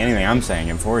not saying anything, I'm saying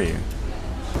it for you.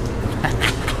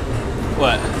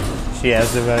 What? She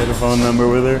asked if I had a phone number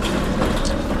with her.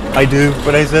 I do,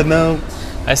 but I said no.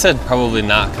 I said probably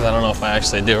not because I don't know if I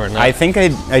actually do or not. I think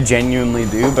I genuinely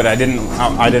do, but I didn't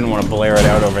want to blare it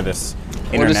out over this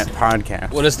internet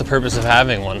podcast. What is the purpose of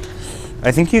having one?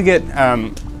 I think you get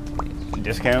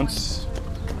discounts.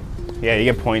 Yeah, you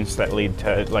get points that lead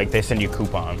to, like, they send you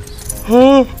coupons.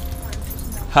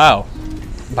 How?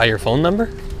 By your phone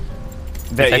number?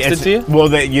 Text it to you? Well,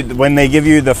 when they give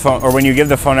you the phone, or when you give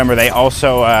the phone number, they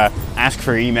also ask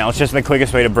for your email. It's just the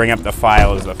quickest way to bring up the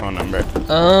file is the phone number.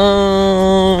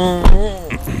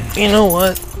 You know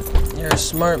what? You're a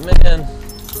smart man.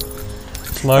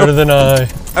 Smarter than I.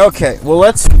 Okay, well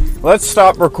let's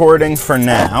stop recording for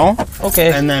now.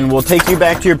 Okay. And then we'll take you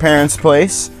back to your parents'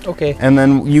 place. Okay. And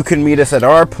then you can meet us at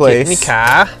our place. Take me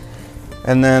car.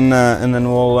 And then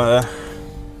we'll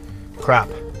crop.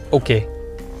 Okay.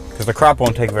 Because the crop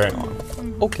won't take very long.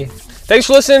 Okay. Thanks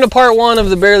for listening to part 1 of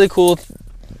the Barely Cool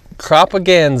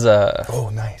Cropaganza. Oh,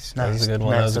 nice. That was a good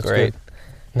one. Nice, that was that's great. good.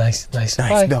 Nice. Nice.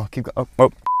 No, keep going.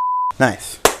 Oh.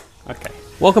 Nice. Okay.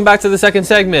 Welcome back to the second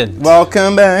segment.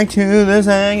 Welcome back to the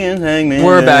second segment.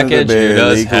 We're back of at the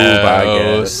Barely Judah's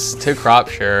Cool house to crop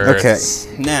shirts.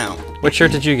 Okay. Now, What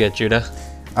shirt did you get, Judah?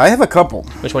 I have a couple.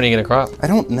 Which one are you gonna crop? I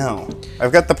don't know.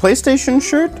 I've got the PlayStation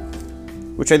shirt,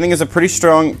 which I think is a pretty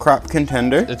strong crop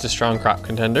contender. It's a strong crop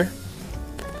contender. Next,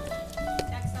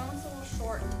 that one's a little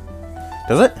short.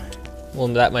 Does it? Well,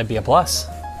 that might be a plus.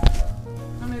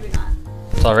 No, maybe not.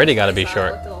 It's already got to be That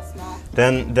short. looked a little small.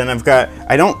 Then I've got.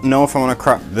 I don't know if I want to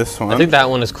crop this one. I think that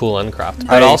one is cool uncropped,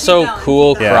 but I- also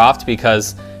cool Yeah. cropped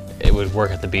because it would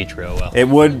work at the beach real well. It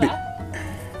would be.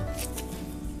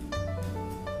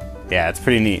 Yeah, it's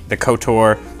pretty neat. The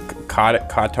Kotor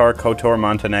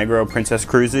Montenegro Princess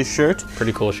Cruises shirt.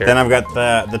 Pretty cool shirt. Then I've got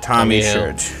the Tommy Hill.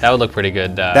 shirt. That would look pretty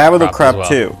good. That would look cropped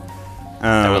cropped as well. too.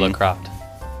 That would look cropped.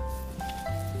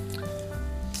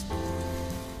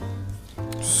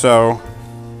 So,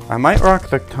 I might rock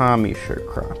the Tommy shirt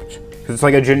cropped. Because it's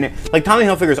like a like Tommy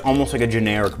Hilfiger is almost like a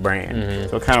generic brand.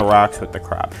 So it kind of rocks with the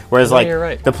crop. Whereas Yeah, like you're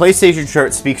right. the PlayStation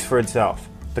shirt speaks for itself.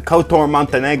 The Kotor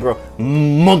Montenegro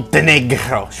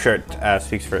shirt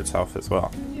speaks for itself as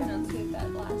well. You enunciate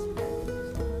that last part.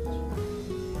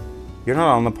 You're not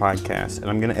on the podcast, and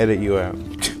I'm gonna edit you out.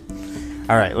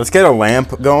 All right, let's get a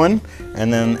lamp going,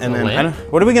 and then lamp?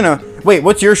 What are we gonna? Wait,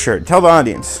 what's your shirt? Tell the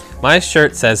audience. My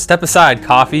shirt says, "Step aside,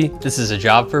 coffee. This is a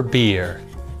job for beer."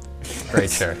 Great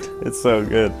shirt. It's so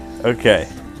good. Okay,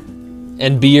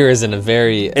 And beer is in a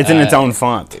very. it's in its own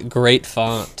font. Great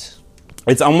font.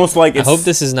 It's almost like I it's. hope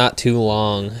this is not too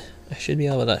long. I should be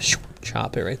able to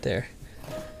chop it right there.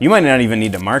 You might not even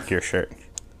need to mark your shirt,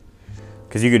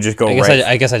 because you could just go I guess right.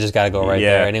 I guess I just gotta go right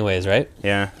Yeah. there, anyways, right?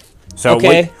 Yeah. So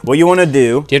Okay. what you want to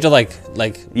do? Do you have to like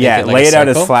Yeah, make it like lay a it out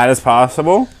as circle? flat as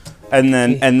possible, and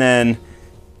then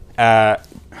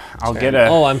I'll get a.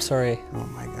 Oh, I'm sorry. Oh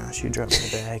my gosh! You dropped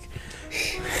my bag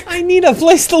I need a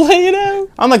place to lay it out.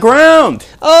 on the ground.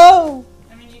 Oh,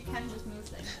 I mean, you can just move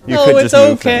things. You no, could it's just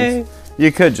move okay. things.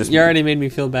 You could just. You already made me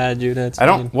feel bad, Judah. It's I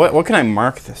don't. fine. What can I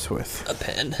mark this with? A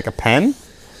pen. Like a pen? No,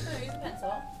 use a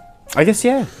pencil. I guess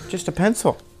yeah, just a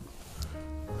pencil.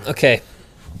 Okay.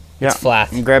 Yeah. It's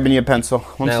flat. I'm grabbing you a pencil.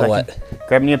 One Now second. what?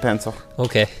 Grabbing you a pencil,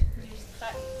 Okay.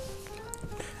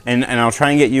 and I'll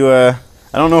try and get you a.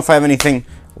 I don't know if I have anything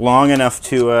long enough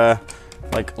to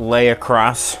like lay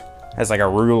across as like a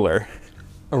ruler.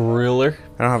 A ruler.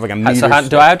 I don't have like a meter. So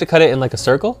do I have to cut it in like a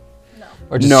circle? No.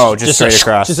 Or No, just straight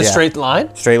across, Just a yeah. straight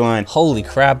line? Straight line. Holy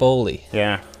crap-oli.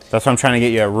 Yeah. That's why I'm trying to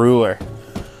get you a ruler.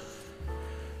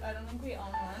 I don't think we own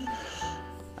one.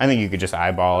 I think you could just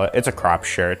eyeball it. It's a crop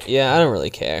shirt. Yeah, I don't really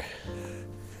care.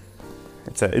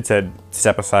 It's a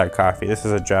step aside coffee. This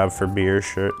is a job for beer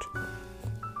shirt.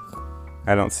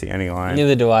 I don't see any line.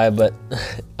 Neither do I, but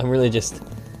I'm really just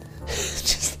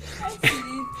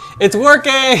it's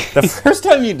working! The first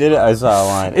time you did it, I saw a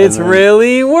line. It's and then-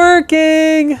 really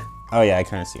working! Oh yeah, I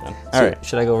kind of see one. All So, right.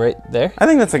 should I go right there? I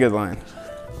think that's a good line.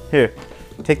 Here,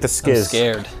 take the I'm skiz.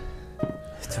 scared.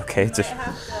 It's okay. It's I a,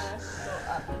 have to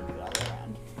go up and do it all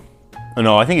around. oh,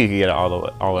 no, I think you can get it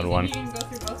all in one. You can go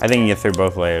through both. I think you can get through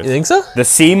both layers. You think so? The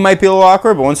seam might be a little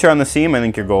awkward, but once you're on the seam, I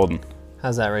think you're golden.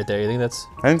 How's that right there? You think that's...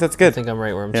 I think that's I good. think I'm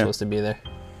right where I'm Yeah. supposed to be there.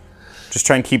 Just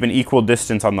try and keep an equal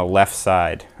distance on the left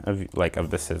side of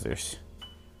the scissors.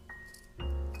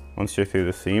 Once you're through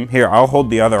the seam. Here, I'll hold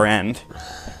the other end.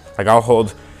 Like I'll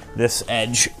hold this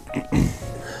edge to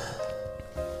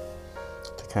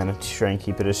kind of try and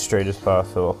keep it as straight as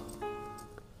possible.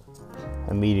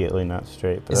 Immediately not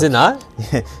straight. But Is it not?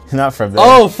 not from there.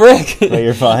 Oh, frick! But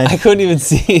you're fine. I couldn't even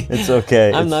see. It's okay.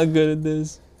 I'm It's- not good at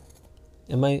this.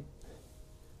 Am I?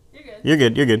 You're good. You're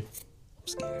good. You're good. I'm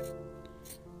scared.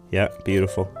 Yeah,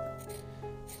 beautiful.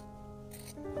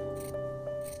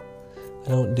 I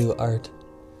don't do art.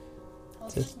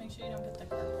 Also, just make sure you don't get the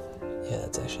carpet. Yeah,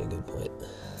 that's actually a good point.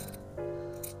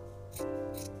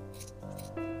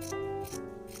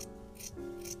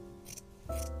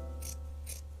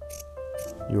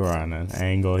 You are on an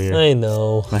angle here. I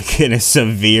know. Like in a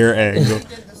severe angle. Did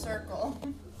the circle.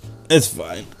 It's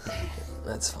fine.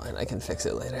 That's fine. I can fix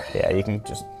it later. Yeah, you can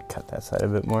just cut that side a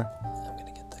bit more. I'm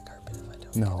gonna get the carpet if I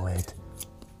don't. No, wait.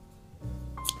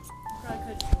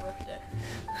 Probably could have whipped it.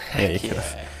 Yeah, you could.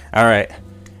 All right.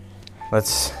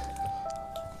 Let's.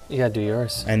 You gotta do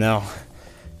yours. I know.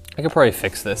 I could probably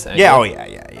fix this. Angle. Yeah. Oh yeah.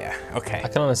 Yeah. Yeah. Okay. I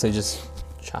can honestly just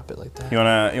chop it like that. You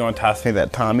wanna toss me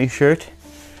that Tommy shirt?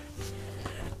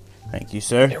 Thank you,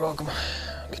 sir. You're welcome.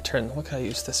 I could turn. What can I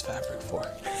use this fabric for?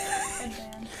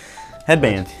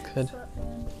 Headband. Headband. Good.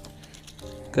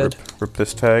 Good. Rip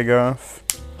this tag off.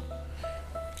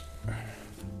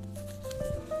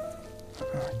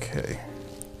 Okay.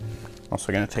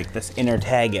 Also gonna take this inner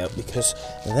tag out because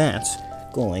that's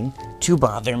going to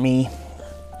bother me.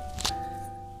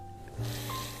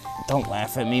 Don't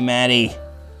laugh at me, Maddie.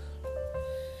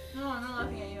 No, I'm not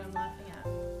laughing at you. I'm laughing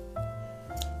at.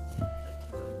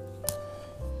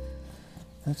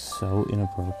 That's so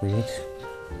inappropriate.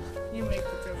 You make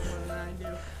the joke more than I do.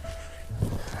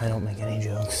 I don't make any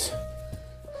jokes.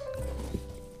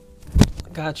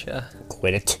 Gotcha.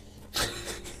 Quit it.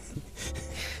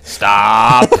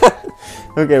 Stop.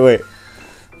 Okay, wait.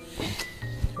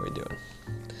 What are we doing?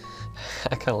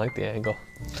 I kind of like the angle.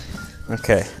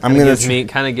 Okay, I'm gonna.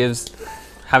 Kind of gives.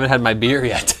 Haven't had my beer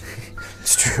yet.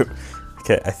 It's true.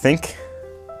 Okay, I think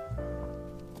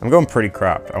I'm going pretty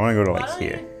cropped. I want to go to Why like don't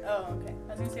here. you- Oh, okay. I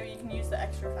was gonna say you can use the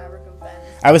extra fabric of Ben's.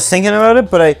 I was thinking about it,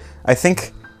 but I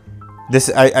think this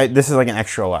this is like an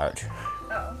extra large.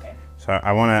 Oh, okay. So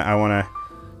I wanna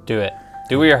Do it.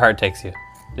 Do where your heart takes you.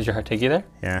 Does your heart take you there?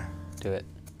 yeah. Do it.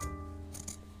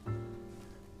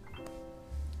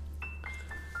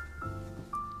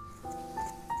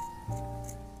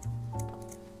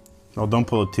 Well, don't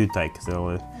pull it too tight because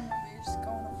it'll. You're just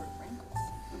going over wrinkles.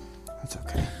 That's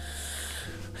okay.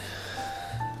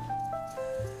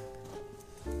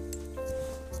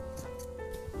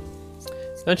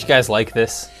 Don't you guys like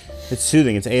this? It's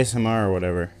soothing. It's ASMR or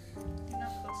whatever. You're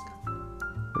not close enough.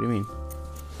 What do you mean?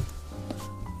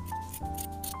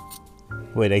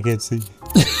 Wait, I can't see.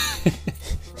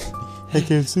 I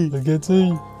can't see. I can't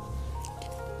see.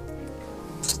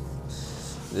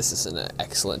 This is an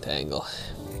excellent angle.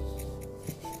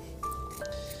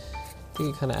 I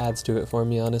think it kind of adds to it for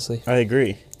me, honestly. I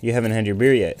agree. You haven't had your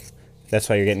beer yet. That's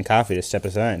why you're getting coffee to step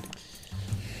aside.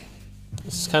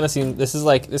 This kind of seems.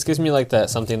 This gives me like that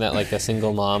something that like a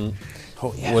single mom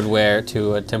Oh yeah. would wear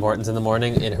to Tim Hortons in the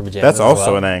morning in her pajamas. That's as also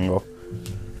well. an angle.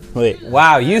 Wait.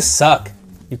 Wow, you suck.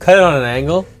 You cut it on an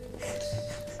angle.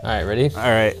 All right, ready? All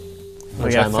right. Wanna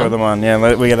We try gotta 'em throw on? them on.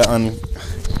 Yeah, we gotta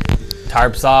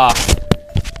Tarps off.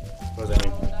 What does that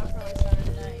mean? That probably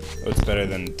sounded nice. Oh, it's better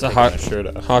than a taking hot- the shirt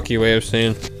off. Hockey way of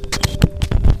saying.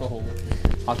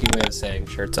 Hockey way of saying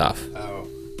shirts off. Oh.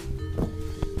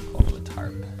 Call them a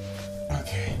tarp.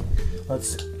 Okay.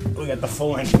 We got the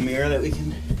full length mirror that we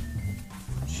can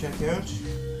check out.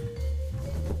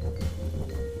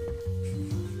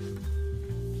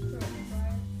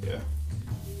 Yeah.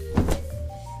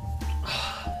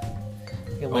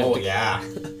 Oh yeah.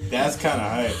 That's kind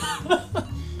of hype.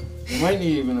 You might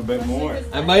need even a bit more.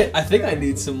 I think I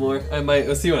need some more. I might.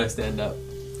 Let's see when I stand up.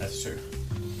 That's true.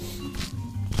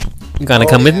 You gonna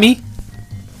come with me?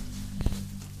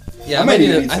 Yeah, I might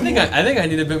need I some think more. I think I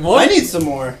need a bit more. I need some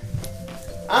more.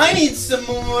 I need some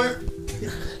more.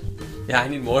 Yeah, I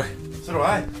need more. So do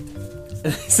I.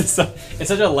 It's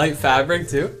such a light fabric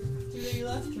too. Either you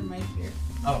left or Mike here.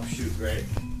 Oh shoot, great.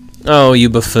 Oh, you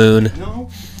buffoon. No.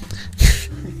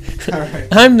 Alright.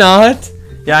 I'm not.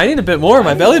 Yeah, I need a bit more.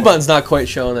 My belly button's not quite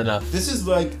showing enough. This is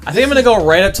like. I think I'm gonna go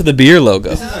right up to the beer logo.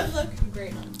 This is That a, would look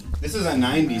great on you. this is a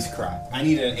 90s crop. I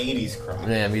need an 80s crop.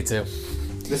 Yeah, me too.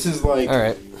 This is like. All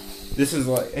right. This is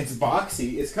like. It's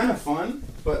boxy. It's kind of fun,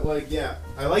 but like yeah,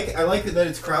 I like it that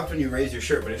it's cropped when you raise your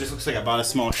shirt, but it just looks like I bought a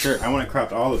small shirt. I want it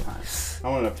cropped all the time. I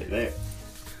want it up to there.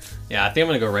 Yeah, I think I'm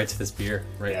gonna go right to this beer.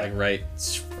 Right, Yeah. like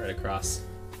right across.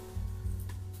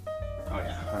 Oh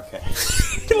yeah.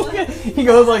 Okay. Look at, he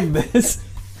goes like this.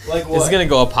 Like what? It's gonna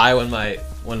go up high when I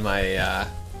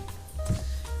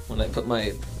put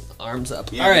my arms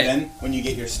up. Yeah, All but right. then when you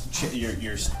get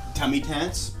your tummy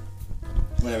tense,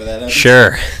 whenever that happens.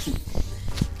 Sure.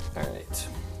 All right.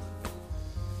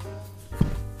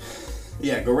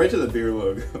 Yeah, go right to the beer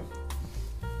logo.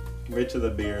 Right to the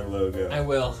beer logo. I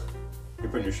will. You're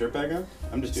putting your shirt back on?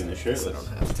 I'm just doing the I shirtless.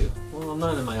 don't have to. Well, I'm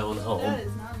not in my own That home.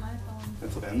 is not my phone.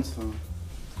 That's Ben's phone.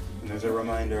 And there's a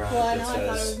reminder on Well, I it know that I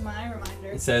thought it says. was my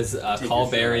reminder. It says Take call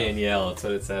your Barry shirt and yell. That's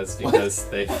what it says because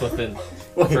they flipping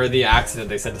Wait. for the accident.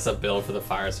 They sent us a bill for the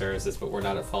fire services, but we're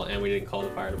not at fault, and we didn't call the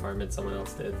fire department. Someone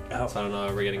else did. Oh. So I don't know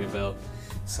if we're getting a bill.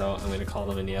 So I'm gonna call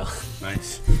them and yell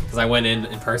Nice. because I went in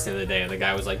person the other day, and the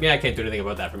guy was like, "Yeah, I can't do anything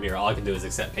about that from here. All I can do is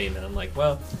accept payment." I'm like,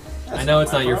 "Well, I That's know not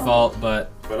it's my not your problem. fault,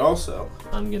 but But also,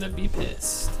 I'm gonna be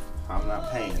pissed." I'm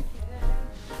not paying.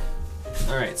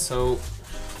 All right, so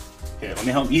Here, let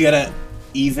me help. You gotta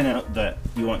even out the.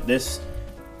 You want the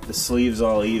sleeves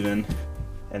all even,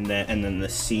 and then the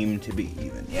seam to be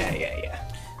even. Yeah.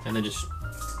 and then just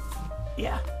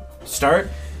Yeah. Start.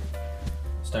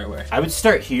 start where? I would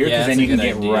start here Yeah, because then that's you a can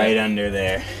good get idea. right under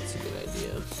there. That's a good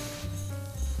idea.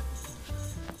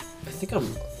 I think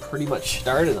I'm pretty much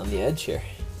started on the edge here.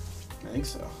 I think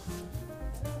so.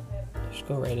 Just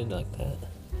go right into like that.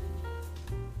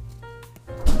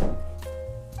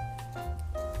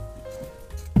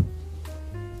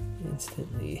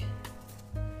 Instantly,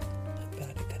 I'm bad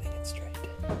at cutting it straight.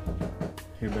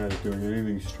 You're bad at doing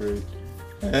anything straight.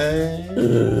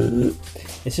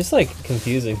 It's just like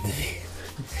confusing to me.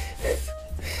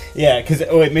 Yeah, because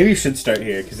wait, maybe you should start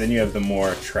here because then you have the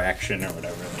more traction or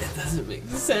whatever. It doesn't make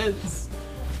sense.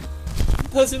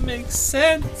 It doesn't make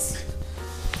sense.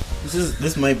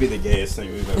 This might be the gayest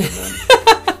thing we've ever done.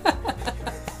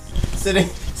 sitting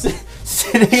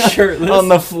Shirtless. on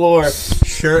the floor,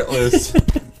 shirtless,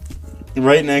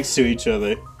 right next to each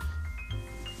other.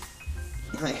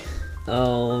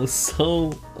 Oh,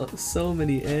 so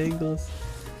many angles.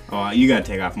 Oh, you gotta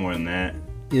take off more than that.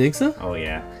 You think so? Oh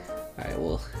yeah, All right.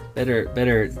 Well,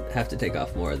 better have to take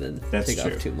off more than That's take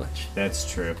true. off too much.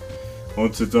 that's true.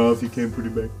 Once it's off, you can't put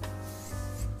it back.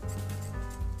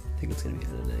 I think it's gonna be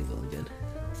at an angle again.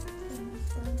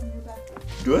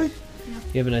 Do I?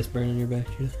 You have a nice burn on your back,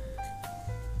 Judah.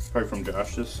 Probably from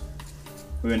Josh's.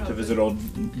 We went to visit old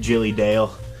Jilly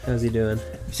Dale. How's he doing?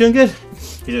 He's doing good.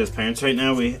 He's at his parents right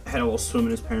now. We had a little swim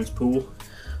in his parents' pool.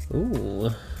 Ooh.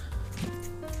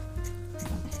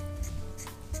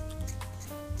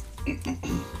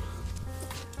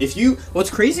 What's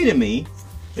crazy to me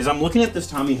is I'm looking at this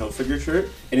Tommy Hilfiger shirt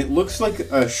and it looks like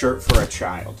a shirt for a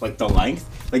child, like the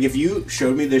length. Like if you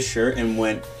showed me this shirt and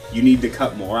went, you need to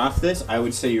cut more off this, I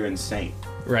would say you're insane.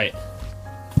 Right.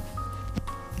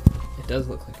 It does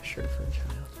look like a shirt for a child.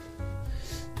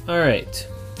 All right.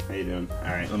 How you doing?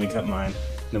 All right, let me cut mine.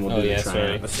 Then we'll Oh, do yeah, the try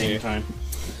sorry. at the same Here. time.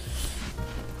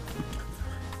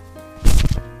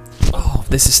 Oh,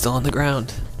 this is still on the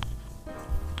ground.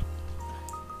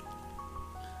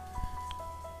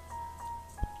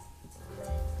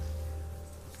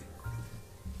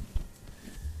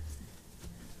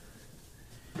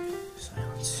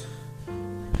 Silence.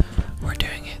 We're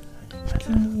doing it.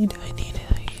 I need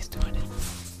it. He's doing it.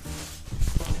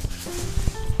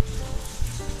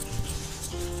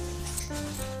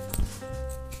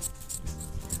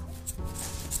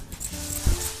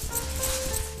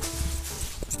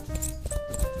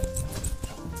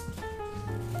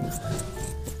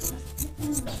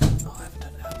 Oh, I haven't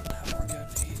done that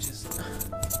workout in ages.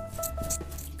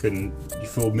 Couldn't you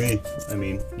fooled me? I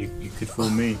mean, you could fool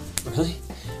me. Really?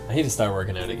 I need to start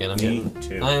working out again. Me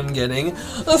too. I'm getting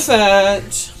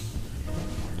fat.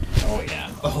 Oh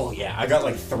yeah. Oh yeah. I got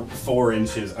like 4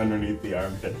 inches underneath the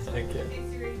armpit. Okay. Hey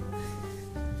Siri,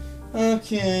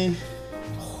 Okay.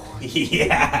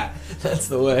 Yeah. That's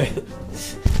the way.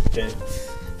 Okay.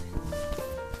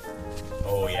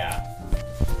 Oh yeah.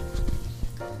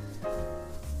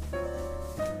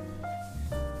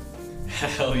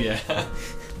 Hell yeah.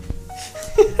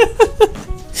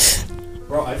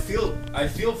 Bro, I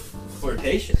feel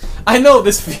flirtatious. I know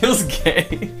this feels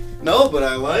gay. No, but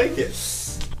I like it.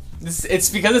 It's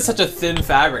because it's such a thin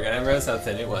fabric. I never realized how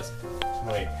thin it was.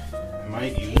 Wait, am I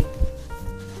even?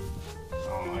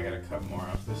 Oh, I gotta cut more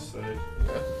off this side.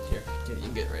 Here, you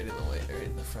can get right in the way, right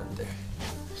in the front there.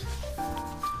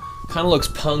 Kind of looks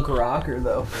punk rocker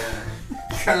though.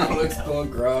 Kind of looks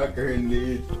punk rocker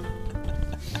indeed.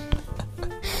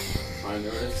 I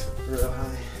know it's real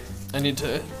high. I need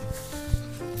to.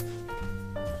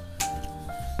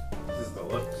 This is the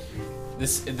look.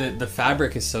 The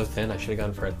fabric is so thin. I should have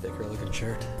gone for a thicker looking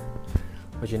shirt.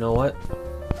 But you know what?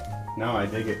 No, I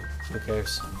dig it. Who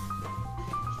cares?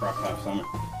 Crop top summer.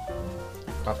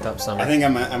 Crop top summer. I think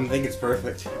it's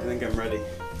perfect. I think I'm ready.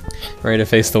 Ready to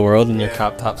face the world in your Yeah.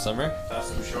 crop top summer? Toss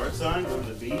some shorts on, go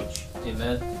to the beach.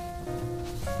 Amen.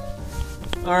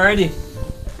 Alrighty.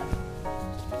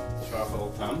 Show off a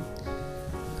little thumb.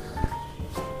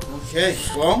 Okay,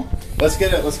 well, let's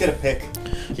get a pic.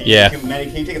 Yeah. Maddie,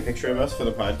 can you take a picture of us for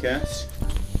the podcast?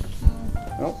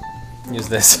 Oh. Use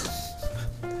this.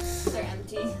 They're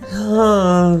empty.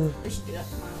 We should do that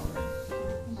tomorrow.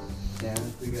 Yeah,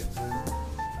 if we get time.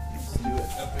 Let's do it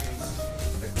up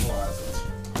against the closet.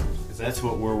 Because that's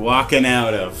what we're walking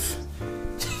out of.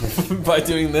 By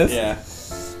doing this? Yeah.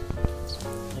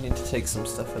 I need to take some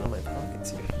stuff out of my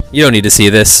pockets here. You don't need to see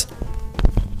this.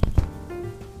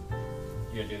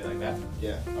 You gonna do it like that?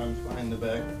 Yeah, arms behind the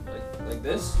back. Like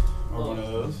this? Or one of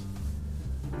those.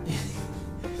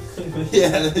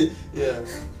 Yeah, yeah.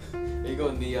 Are you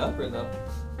going knee up or no?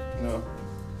 No.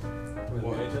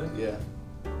 What? Yeah.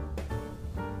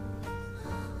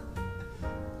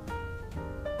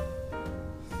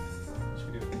 Should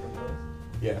we do it from those?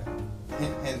 Yeah.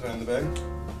 Hands behind the back.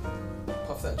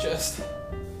 Puff that chest.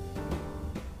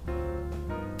 The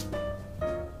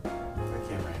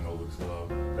camera angle looks low.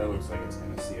 That looks like it's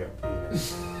gonna see up here.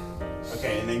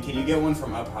 Okay, and then can you get one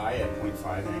from up high at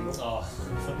 0.5 angle? Oh,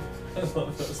 I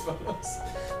love those photos.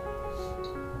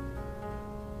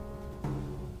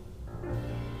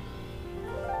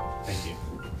 Thank you.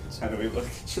 How do we look?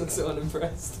 She looks so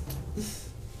unimpressed.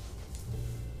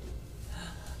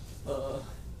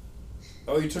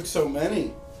 Oh, you took so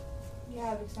many.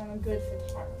 Yeah, because I'm a good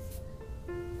photographer.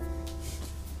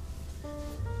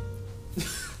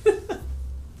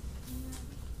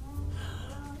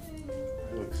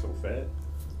 I look so fat.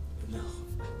 No,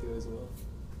 I do as well.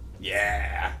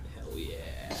 Yeah. Hell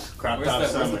yeah. Crop Where's top the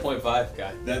summer. 0.5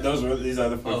 guy? These are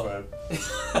the 0.5.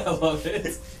 I love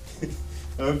it.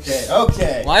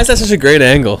 Okay. Why is that such a great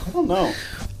angle? I don't know.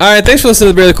 Alright, thanks for listening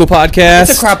to the Really Cool Podcast.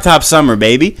 It's a crop top summer,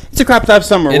 baby. It's a crop top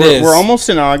summer. It we're, is. We're almost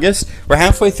in August. We're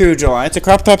halfway through July. It's a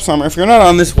crop top summer. If you're not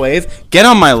on this wave, get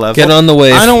on my level. Get on the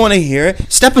wave. I don't want to hear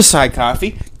it. Step aside,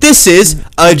 coffee. This is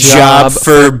a job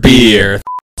for beer.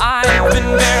 I've been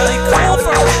barely cool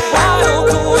for a while,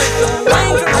 cool with the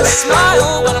wink or a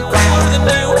smile, but I'm cooler than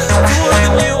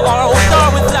you are with or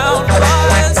without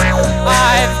buzz.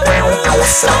 I've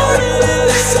started,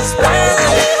 this is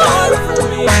really hard for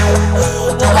me.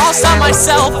 Well, I'll stop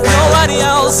myself if nobody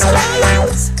else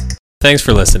does. Thanks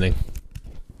for listening.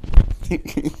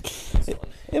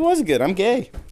 It was good. I'm gay.